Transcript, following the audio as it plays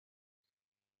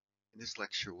In this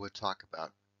lecture, we'll talk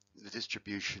about the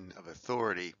distribution of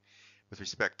authority with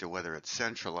respect to whether it's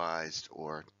centralized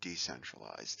or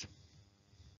decentralized.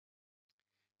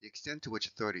 The extent to which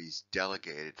authority is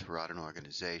delegated throughout an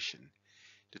organization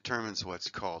determines what's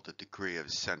called the degree of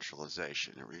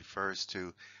centralization. It refers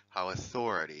to how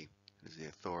authority, as the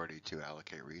authority to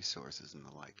allocate resources and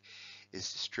the like,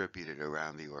 is distributed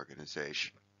around the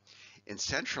organization. In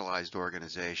centralized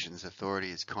organizations,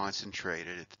 authority is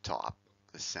concentrated at the top,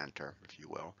 the center, if you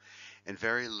will, and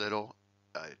very little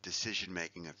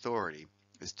decision-making authority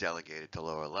is delegated to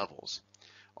lower levels.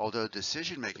 Although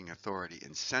decision-making authority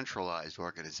in centralized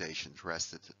organizations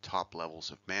rests at the top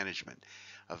levels of management,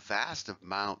 a vast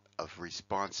amount of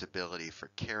responsibility for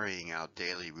carrying out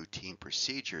daily routine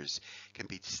procedures can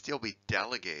still be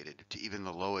delegated to even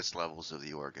the lowest levels of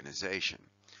the organization.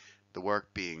 The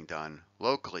work being done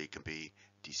locally can be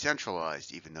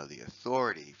decentralized, even though the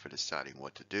authority for deciding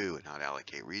what to do and how to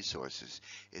allocate resources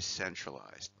is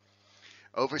centralized.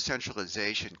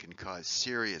 Over-centralization can cause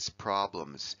serious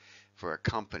problems for a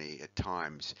company at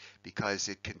times because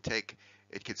it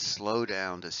can slow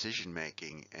down decision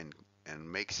making and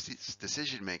makes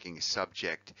decision making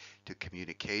subject to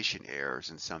communication errors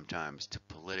and sometimes to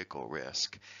political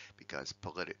risk because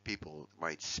people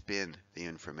might spin the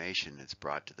information that's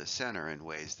brought to the center in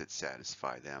ways that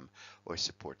satisfy them or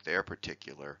support their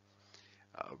particular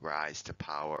rise to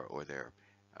power or their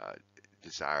uh,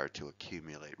 desire to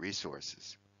accumulate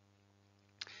resources.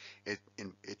 It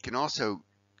can also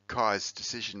cause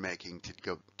decision making to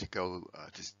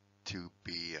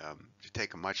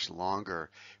take a much longer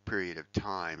period of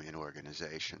time in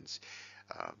organizations.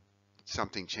 Uh,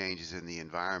 Something changes in the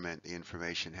environment, the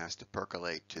information has to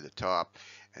percolate to the top,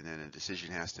 and then a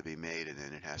decision has to be made, and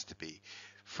then it has to be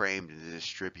framed and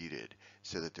distributed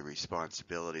so that the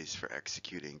responsibilities for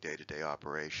executing day-to-day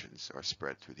operations are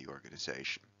spread through the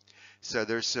organization. So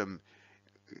there's some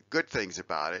good things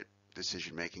about it.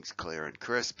 Decision making's clear and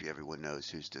crisp. Everyone knows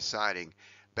who's deciding.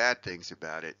 Bad things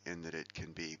about it in that it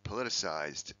can be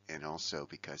politicized and also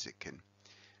because it can,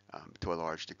 to a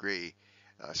large degree,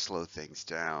 slow things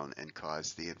down and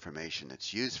cause the information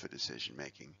that's used for decision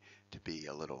making to be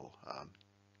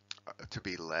to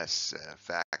be less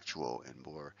factual and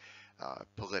more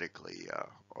politically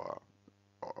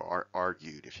or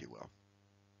argued, if you will.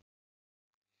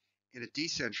 In a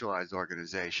decentralized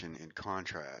organization, in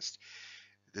contrast,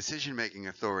 decision-making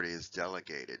authority is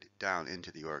delegated down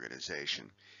into the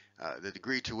organization. The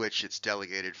degree to which it's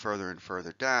delegated further and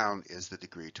further down is the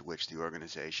degree to which the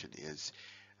organization is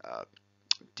uh,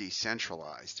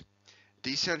 decentralized.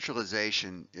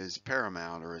 Decentralization is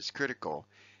paramount or is critical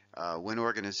when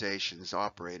organizations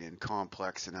operate in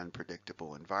complex and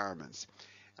unpredictable environments.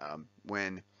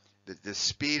 When the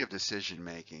speed of decision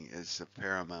making is of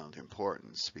paramount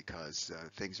importance because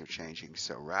things are changing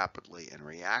so rapidly and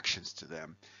reactions to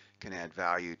them can add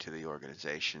value to the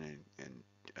organization and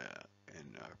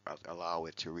allow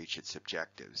it to reach its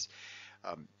objectives.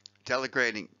 Um,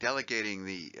 delegating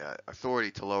the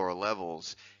authority to lower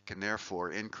levels can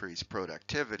therefore increase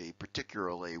productivity,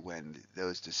 particularly when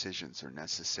those decisions are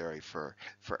necessary for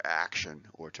action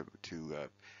or to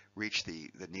reach the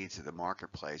needs of the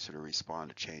marketplace or to respond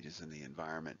to changes in the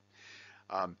environment.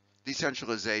 Um,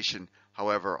 Decentralization,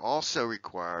 however, also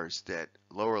requires that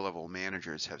lower level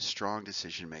managers have strong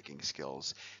decision making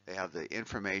skills. They have the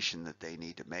information that they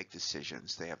need to make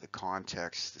decisions. They have the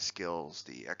context, the skills,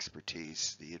 the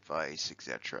expertise, the advice,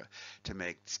 etc., to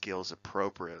make skills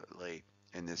appropriately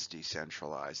in this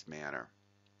decentralized manner.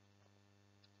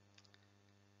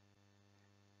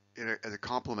 As a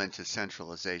complement to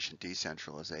centralization,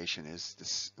 decentralization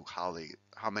is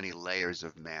how many layers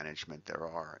of management there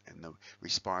are and the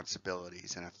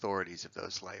responsibilities and authorities of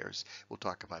those layers. We'll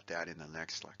talk about that in the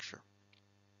next lecture.